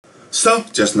So,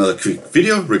 just another quick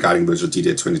video regarding VDJ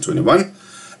 2021,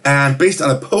 and based on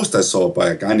a post I saw by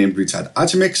a guy named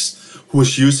VDJ8.5 who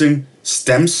was using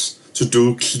stems to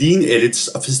do clean edits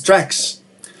of his tracks.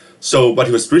 So what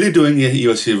he was really doing here, he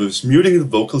was muting the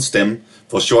vocal stem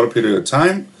for a shorter period of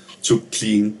time to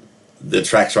clean the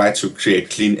tracks, right, to create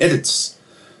clean edits.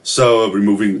 So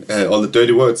removing all the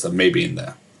dirty words that may be in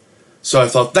there. So I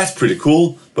thought that's pretty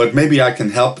cool, but maybe I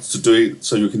can help to do it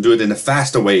so you can do it in a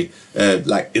faster way,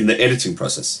 like in the editing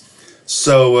process.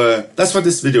 So that's what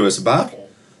this video is about.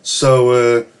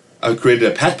 So I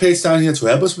created a pad page down here to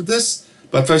help us with this.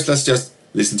 But first, let's just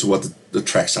listen to what the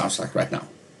track sounds like right now.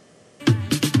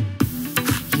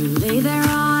 You lay there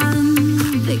on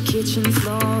the kitchen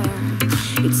floor.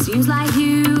 It seems like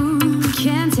you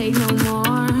can't take no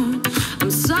more.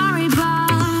 I'm sorry,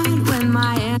 but when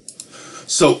my...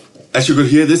 So, as you could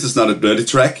hear, this is not a dirty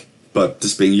track, but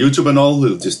this being YouTube and all,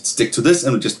 we'll just stick to this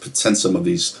and we'll just pretend some of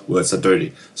these words are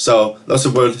dirty. So, there's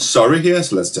the word sorry here,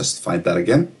 so let's just find that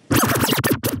again.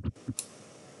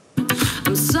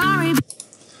 I'm sorry.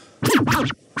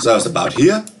 So it's about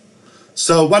here.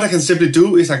 So what I can simply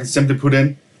do is I can simply put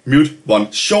in mute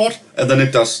one short, and then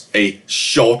it does a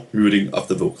short muting of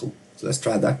the vocal. So let's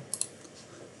try that.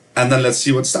 And then let's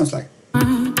see what it sounds like.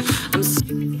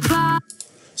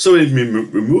 So it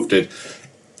removed it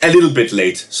a little bit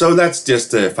late. So let's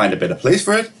just find a better place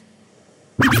for it.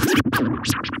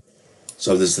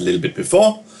 So this is a little bit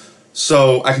before.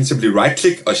 So I can simply right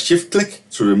click or shift click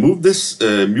to remove this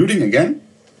muting again.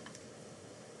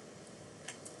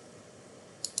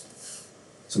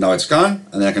 So now it's gone,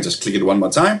 and then I can just click it one more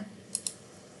time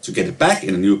to get it back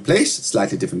in a new place,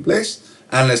 slightly different place.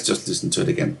 And let's just listen to it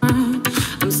again.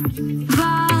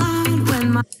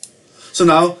 So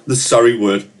now the sorry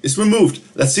word is removed.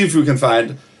 Let's see if we can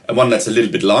find one that's a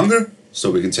little bit longer,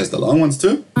 so we can test the long ones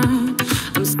too.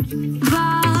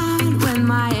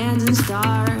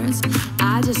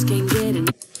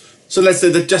 So let's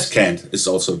say that just can't is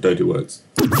also dirty words.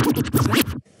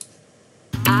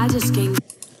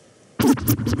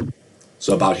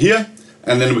 So about here,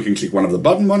 and then we can click one of the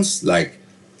bottom ones, like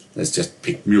let's just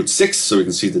pick mute 6 so we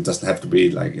can see that it doesn't have to be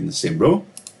like in the same row.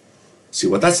 See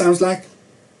what that sounds like.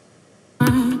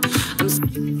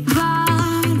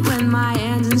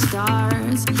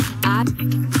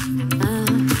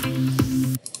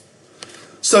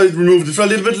 So it removed it for a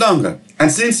little bit longer.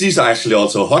 And since these are actually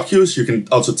also hot cues, you can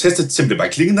also test it simply by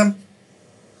clicking them,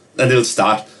 and it'll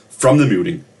start from the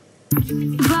muting.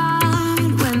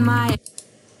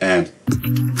 And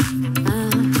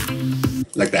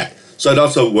like that. So it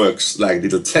also works like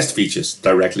little test features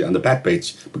directly on the pad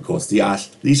page, because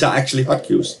these are actually hot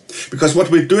cues. Because what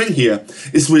we're doing here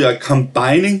is we are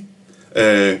combining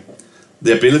the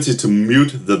ability to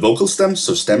mute the vocal stems,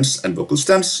 so stems and vocal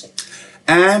stems,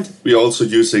 and we're also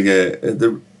using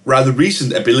the rather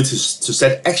recent abilities to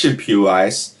set action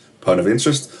POIs, point of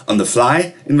interest, on the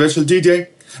fly in Virtual DJ.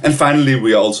 And finally,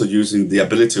 we are also using the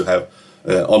ability to have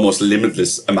almost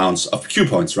limitless amounts of cue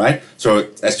points, right? So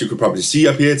as you could probably see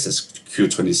up here, it says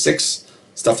Q26,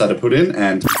 stuff that I put in,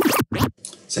 and it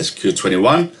says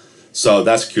Q21. So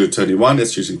that's Q21,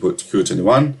 it's using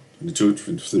Q21, 22,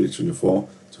 23, 24,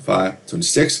 25,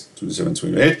 26, 27,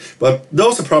 28. But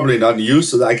those are probably not in use,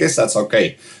 so I guess that's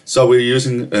okay. So we're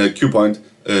using cue point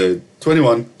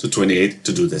 21 to 28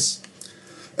 to do this.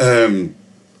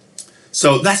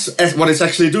 So that's what it's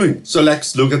actually doing. So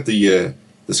let's look at the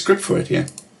script for it here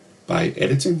by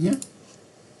editing here.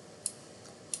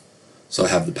 So I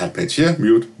have the pad page here,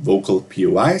 mute vocal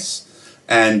POIs,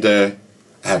 and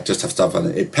I just have stuff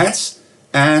on 8 pads.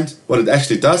 And what it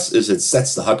actually does is it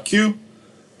sets the hot cue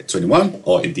at 21,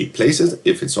 or indeed places it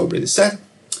if it's already set,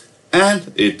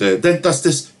 and it then does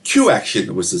this cue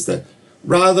action, which is the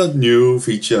rather new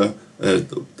feature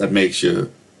that makes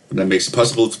it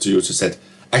possible to you to set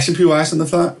action POIs on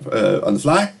the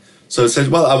fly. So it says,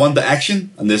 well, I want the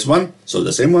action on this one, so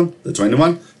the same one, the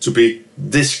 21, to be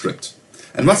this script.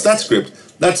 And what's that script?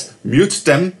 That's mute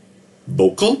stem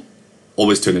vocal,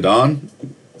 always turn it on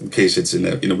in case it's in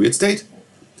a weird state.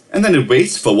 And then it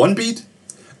waits for 1 beat,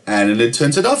 and then it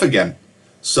turns it off again.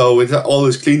 So it's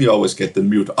always clean, you always get the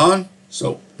mute on,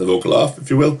 so the vocal off, if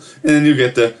you will, and then you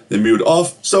get the mute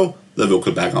off, so the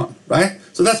vocal back on, right?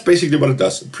 So that's basically what it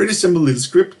does. A pretty simple little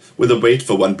script with a wait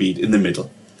for 1 beat in the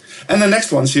middle. And the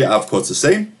next ones here are of course the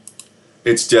same.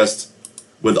 It's just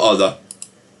with other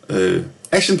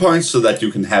action points so that you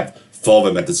can have 4 of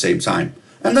them at the same time.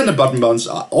 And then the bottom ones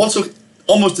are also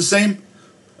almost the same.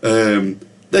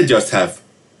 They just have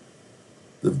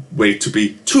the wait to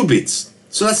be 2 beats.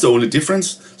 So that's the only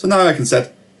difference. So now I can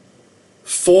set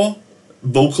 4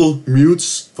 vocal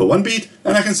mutes for 1 beat,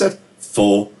 and I can set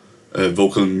 4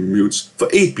 vocal mutes for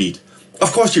 8-beat.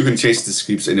 Of course, you can change the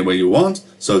skips any way you want.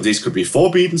 So these could be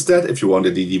 4-beat instead if you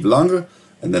wanted it even longer.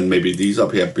 And then maybe these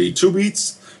up here be 2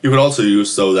 beats. You could also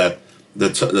use so that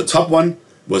the top one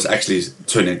was actually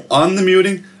turning on the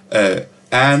muting,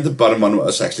 and the bottom one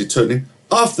was actually turning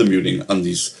off the muting on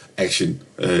these action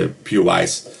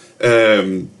POIs.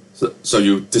 So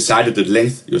you decided the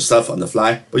length yourself on the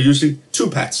fly by using 2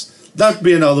 pads. That would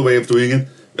be another way of doing it,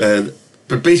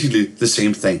 but basically the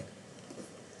same thing.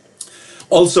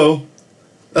 Also,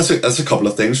 that's a couple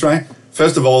of things, right?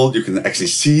 First of all, you can actually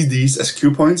see these as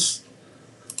cue points.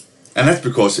 And that's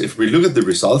because if we look at the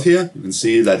result here, you can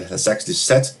see that it has actually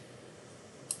set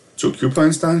 2 cue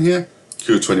points down here.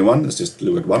 Q21, let's just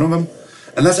look at one of them.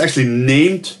 And that's actually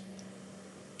named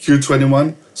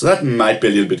Q21. So that might be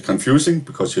a little bit confusing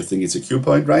because you think it's a cue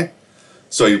point, right?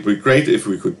 So it would be great if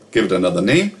we could give it another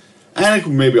name. And it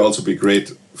could maybe also be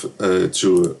great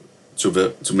to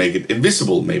make it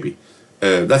invisible, maybe.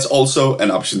 That's also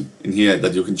an option in here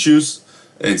that you can choose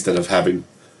instead of having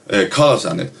colors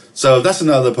on it. So that's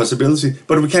another possibility,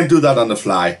 but we can't do that on the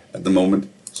fly at the moment.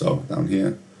 So down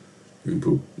here, you can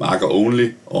put marker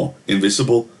only or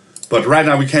invisible. But right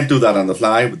now we can't do that on the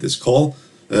fly with this call.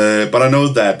 But I know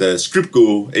that Script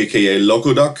Guru, aka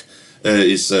Logodoc,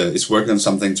 is working on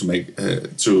something to make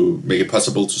it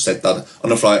possible to set that on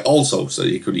the fly also. So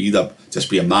it could either just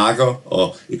be a marker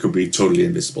or it could be totally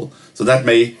invisible. So that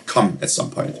may come at some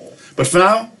point. But for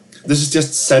now, this is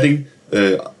just setting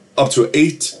up to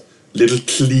 8 little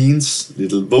cleans,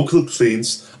 little vocal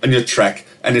cleans on your track,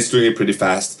 and it's doing it pretty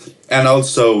fast. And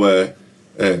also,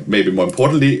 maybe more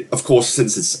importantly, of course,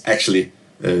 since it's actually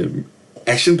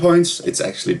action points, it's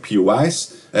actually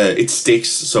POIs, it sticks.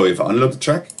 So if I unload the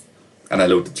track and I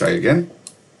load the track again,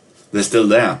 they're still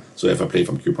there. So if I play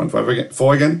from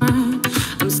Q.4 again,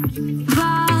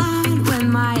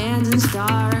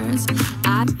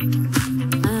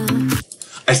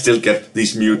 I still get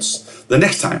these mutes the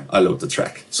next time I load the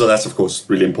track. So that's of course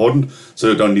really important, so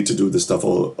you don't need to do this stuff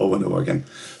all over and over again.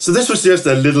 So this was just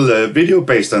a little video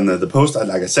based on the post,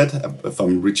 like I said,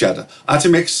 from Richard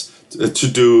Artemix to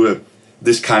do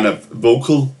this kind of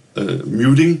vocal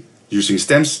muting using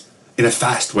stems in a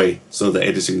fast way, so the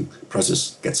editing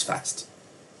process gets fast.